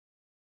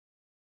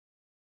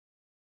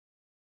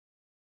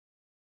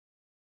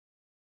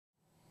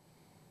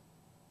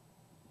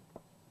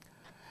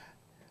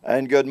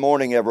And good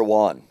morning,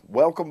 everyone.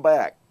 Welcome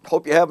back.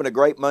 Hope you're having a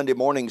great Monday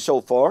morning so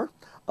far.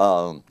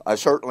 I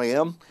certainly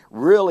am.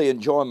 Really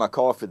enjoying my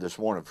coffee this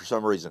morning for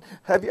some reason.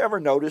 Have you ever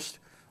noticed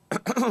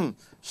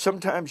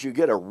sometimes you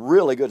get a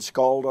really good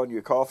scald on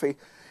your coffee,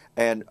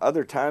 and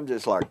other times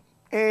it's like,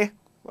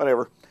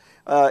 whatever.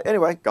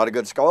 Anyway, got a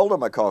good scald on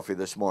my coffee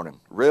this morning.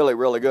 Really,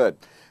 really good.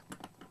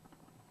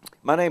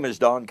 My name is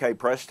Don K.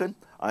 Preston.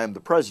 I am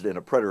the president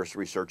of Preterist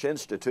Research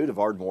Institute of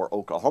Ardmore,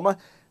 Oklahoma.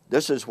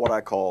 This is what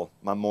I call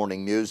my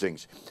morning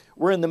musings.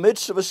 We're in the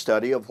midst of a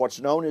study of what's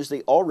known as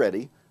the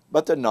already,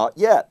 but the not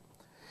yet.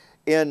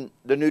 In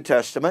the New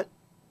Testament,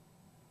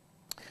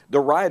 the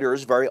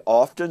writers very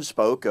often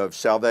spoke of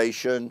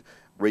salvation,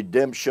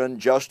 redemption,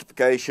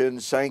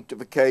 justification,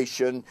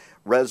 sanctification,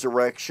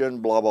 resurrection,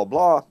 blah, blah,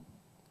 blah.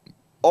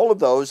 All of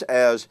those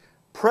as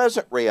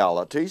present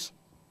realities.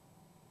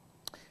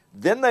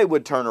 Then they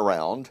would turn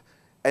around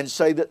and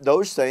say that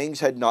those things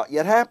had not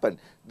yet happened.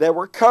 They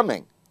were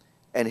coming.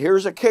 And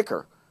here's a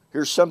kicker.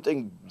 Here's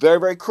something very,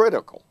 very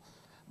critical.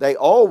 They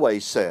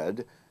always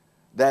said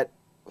that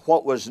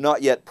what was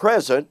not yet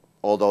present,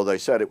 although they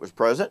said it was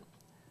present,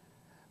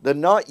 the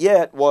not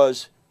yet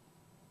was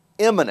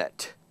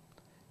imminent.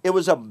 It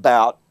was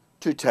about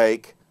to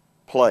take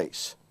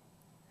place.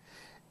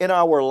 In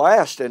our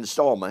last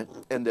installment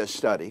in this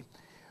study,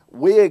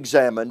 we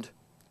examined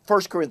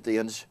 1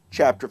 Corinthians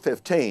chapter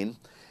 15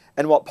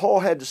 and what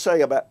Paul had to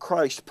say about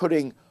Christ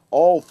putting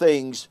all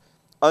things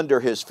under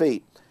his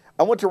feet.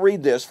 I want to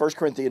read this, 1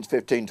 Corinthians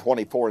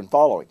 15:24 and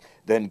following.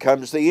 Then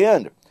comes the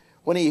end,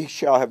 when he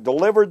shall have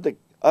delivered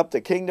up the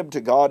kingdom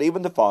to God,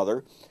 even the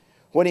Father,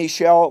 when he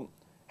shall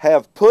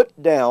have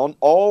put down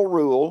all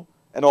rule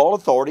and all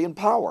authority and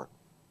power.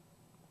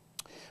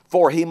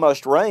 For he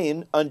must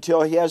reign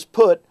until he has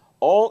put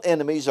all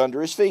enemies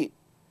under his feet.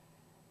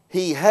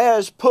 He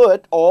has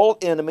put all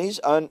enemies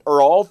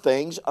or all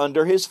things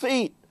under his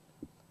feet.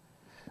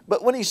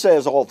 But when he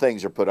says all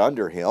things are put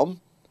under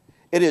him,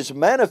 it is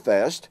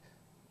manifest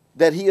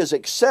that he is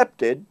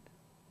accepted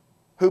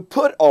who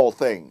put all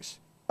things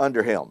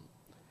under him.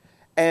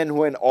 And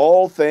when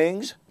all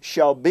things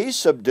shall be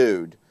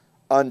subdued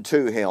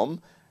unto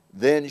him,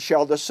 then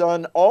shall the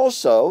Son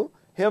also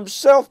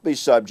himself be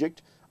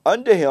subject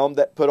unto him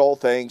that put all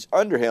things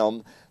under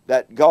him,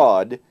 that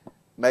God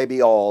may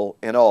be all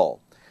in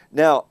all.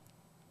 Now,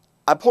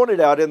 I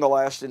pointed out in the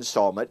last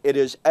installment, it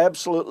is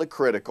absolutely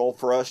critical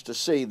for us to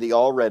see the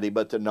already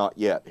but the not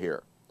yet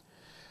here.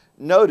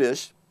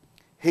 Notice,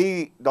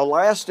 the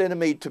last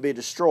enemy to be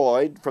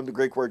destroyed, from the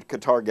Greek word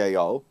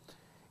katargeo,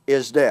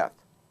 is death.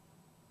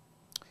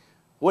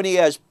 When he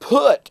has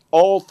put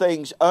all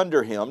things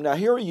under him, now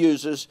here he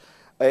uses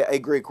a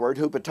Greek word,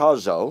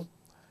 hupotazo,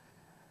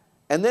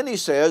 and then he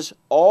says,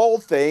 all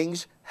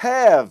things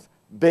have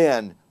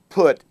been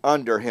put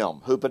under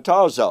him,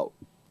 hupotazo.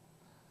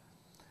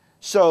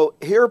 So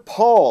here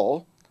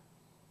Paul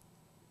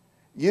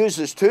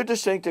uses two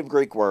distinctive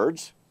Greek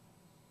words,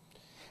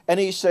 and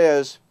he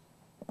says,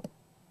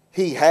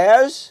 he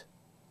has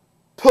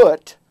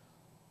put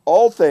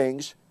all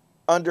things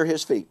under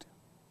his feet.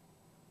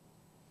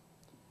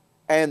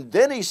 And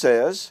then he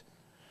says,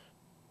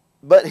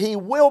 but he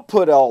will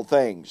put all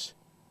things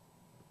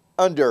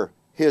under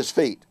his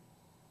feet.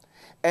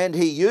 And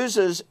he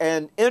uses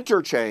an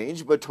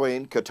interchange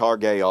between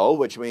katargeo,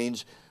 which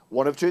means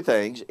one of two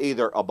things,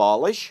 either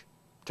abolish,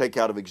 take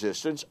out of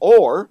existence,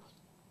 or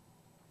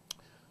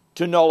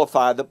to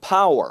nullify the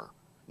power,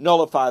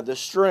 nullify the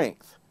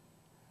strength,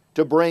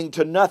 to bring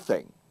to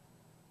nothing.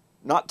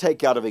 Not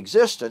take out of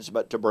existence,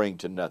 but to bring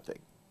to nothing.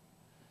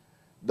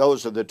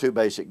 Those are the two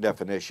basic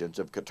definitions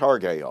of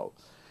katargeo.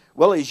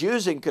 Well, he's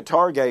using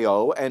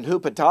katargeo and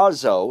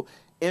hupotazo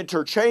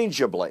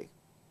interchangeably.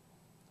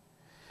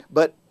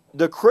 But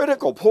the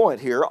critical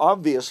point here,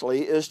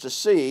 obviously, is to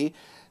see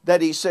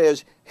that he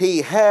says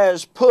he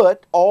has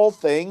put all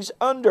things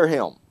under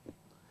him.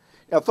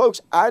 Now, folks,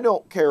 I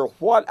don't care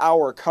what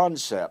our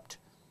concept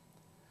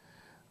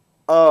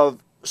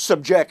of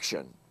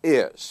subjection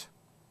is.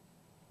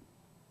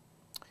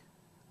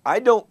 I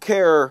don't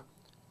care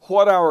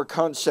what our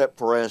concept,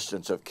 for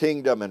instance, of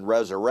kingdom and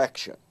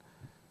resurrection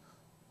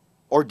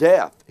or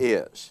death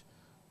is.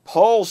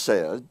 Paul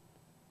said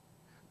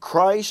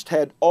Christ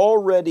had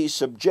already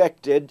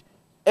subjected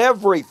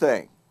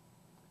everything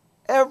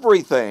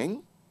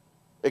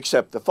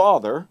except the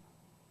Father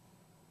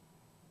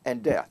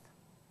and death.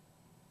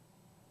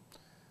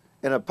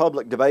 In a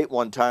public debate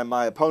one time,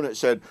 my opponent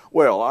said,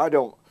 well,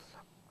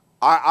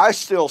 I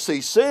still see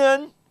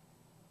sin.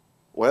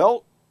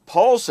 Well,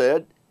 Paul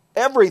said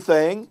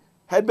everything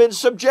had been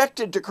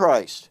subjected to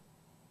Christ.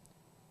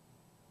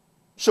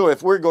 So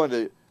if we're going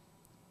to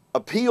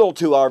appeal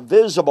to our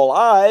visible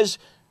eyes,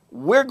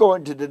 we're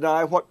going to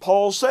deny what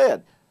Paul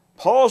said.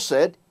 Paul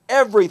said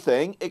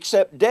everything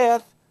except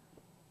death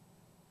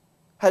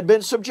had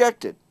been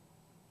subjected.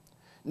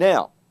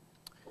 Now,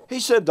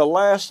 he said the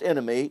last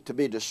enemy to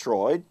be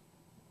destroyed,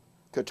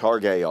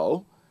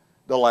 katargeo,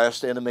 the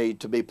last enemy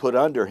to be put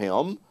under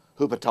him,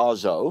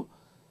 hupotazo,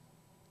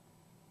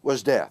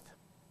 was death.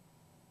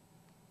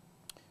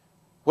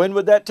 When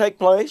would that take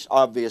place?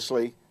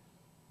 Obviously,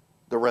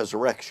 the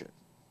resurrection.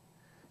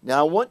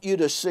 Now, I want you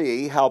to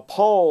see how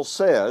Paul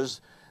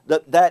says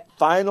that that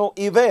final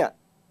event,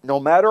 no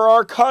matter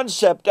our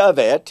concept of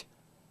it,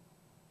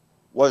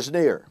 was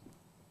near.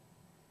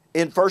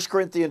 In 1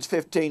 Corinthians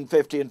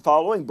 15:50 and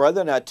following,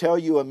 brethren, I tell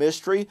you a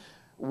mystery,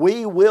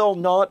 we will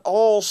not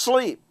all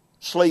sleep.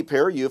 Sleep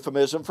here,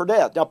 euphemism for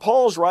death. Now,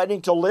 Paul's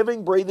writing to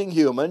living, breathing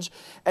humans,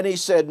 and he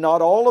said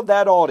not all of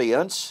that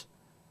audience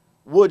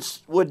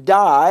would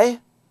die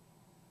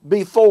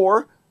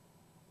before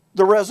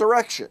the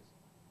resurrection.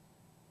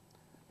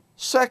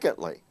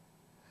 Secondly,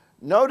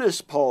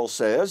 notice Paul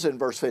says in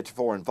verse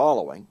 54 and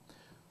following,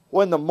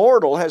 when the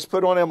mortal has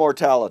put on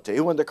immortality,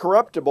 when the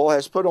corruptible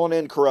has put on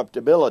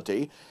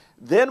incorruptibility,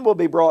 then will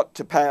be brought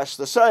to pass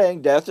the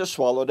saying, death is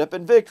swallowed up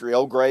in victory.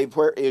 O grave,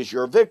 where is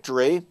your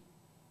victory?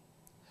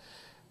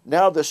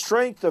 Now the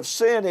strength of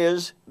sin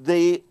is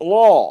the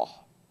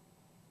law.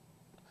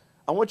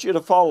 I want you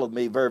to follow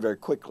me very, very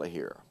quickly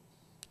here.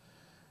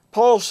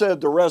 Paul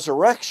said the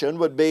resurrection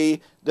would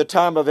be the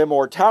time of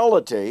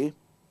immortality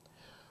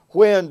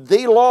when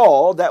the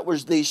law, that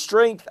was the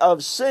strength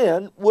of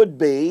sin, would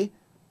be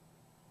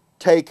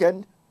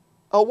taken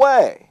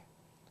away.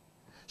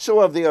 So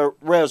of the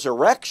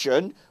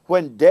resurrection,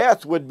 when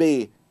death would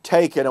be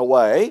taken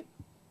away,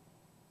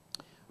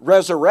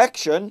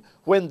 resurrection,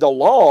 when the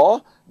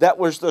law, that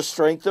was the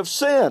strength of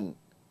sin,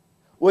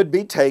 would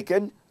be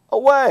taken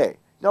away.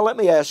 Now let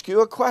me ask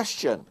you a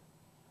question.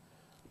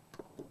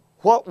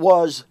 What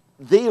was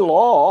the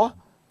law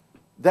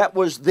that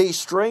was the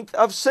strength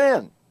of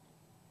sin?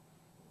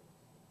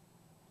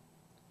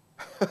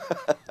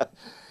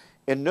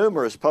 In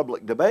numerous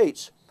public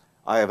debates,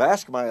 I have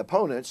asked my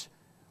opponents,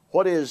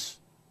 what is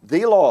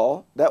the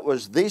law that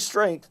was the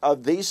strength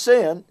of the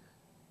sin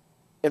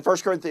in 1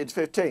 Corinthians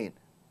 15?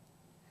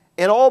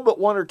 In all but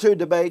one or two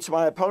debates,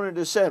 my opponent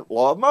has said,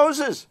 law of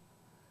Moses.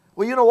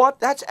 Well, you know what?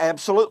 That's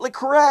absolutely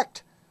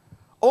correct.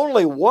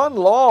 Only one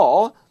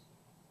law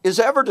is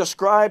ever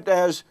described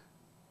as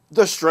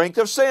the strength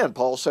of sin.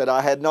 Paul said,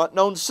 I had not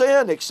known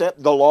sin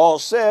except the law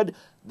said,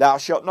 thou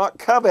shalt not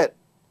covet.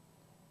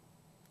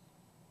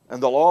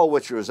 And the law,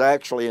 which was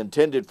actually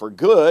intended for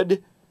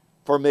good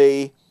for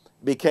me,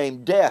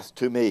 became death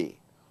to me.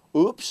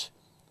 Oops.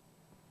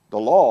 The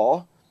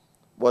law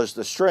was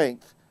the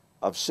strength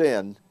of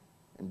sin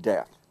and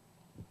death.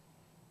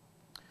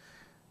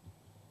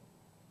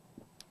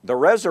 The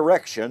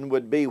resurrection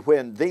would be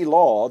when the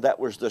law, that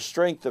was the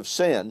strength of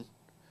sin,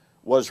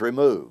 was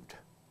removed.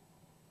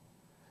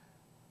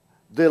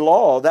 The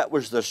law, that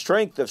was the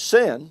strength of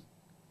sin,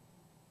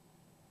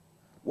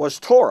 was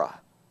Torah,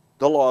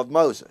 the law of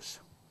Moses.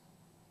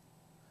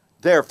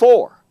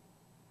 Therefore,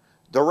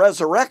 the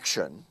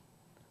resurrection,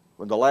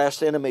 when the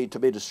last enemy to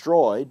be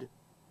destroyed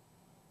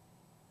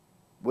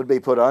would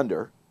be put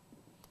under,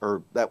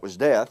 or that was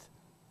death,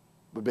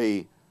 would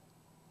be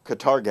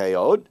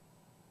katargeod,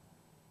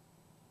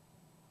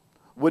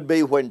 would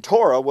be when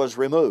Torah was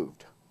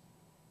removed.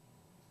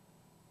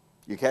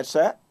 You catch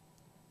that?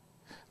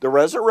 The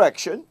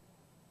resurrection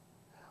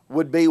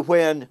would be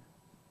when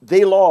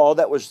the law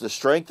that was the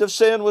strength of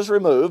sin was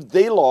removed.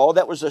 The law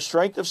that was the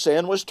strength of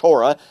sin was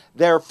Torah.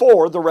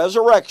 Therefore, the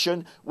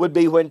resurrection would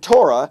be when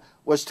Torah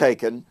was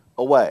taken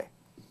away.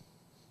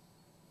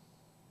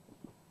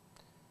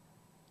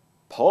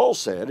 Paul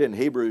said in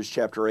Hebrews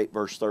chapter 8,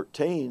 verse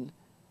 13,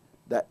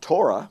 that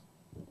Torah,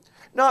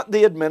 not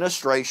the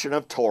administration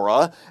of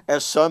Torah,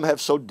 as some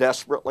have so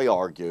desperately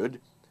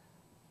argued.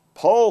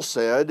 Paul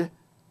said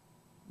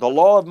the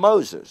law of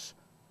Moses,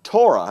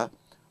 Torah,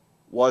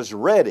 was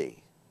ready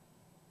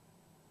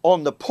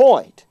on the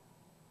point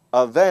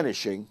of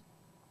vanishing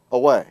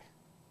away.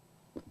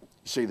 You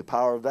see the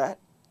power of that?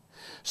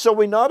 So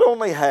we not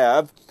only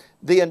have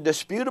the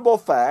indisputable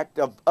fact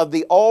of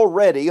the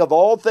already, of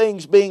all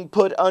things being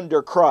put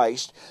under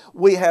Christ,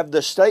 we have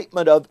the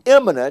statement of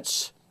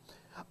imminence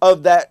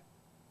of that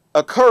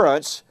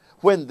occurrence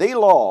when the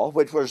law,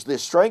 which was the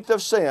strength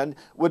of sin,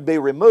 would be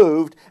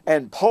removed.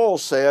 And Paul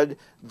said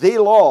the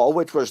law,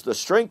 which was the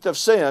strength of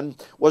sin,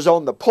 was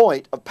on the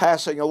point of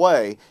passing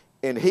away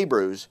in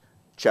Hebrews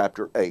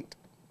chapter 8.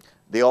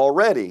 The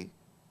already,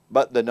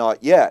 but the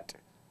not yet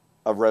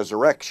of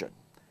resurrection.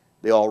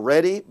 The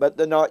already, but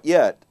the not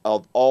yet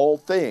of all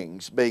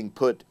things being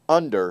put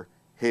under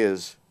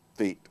His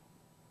feet.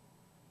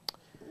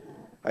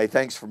 Hey,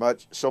 thanks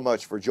so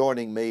much for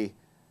joining me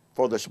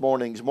for this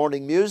morning's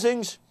Morning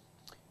Musings.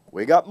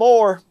 We got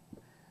more.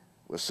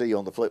 We'll see you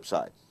on the flip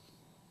side.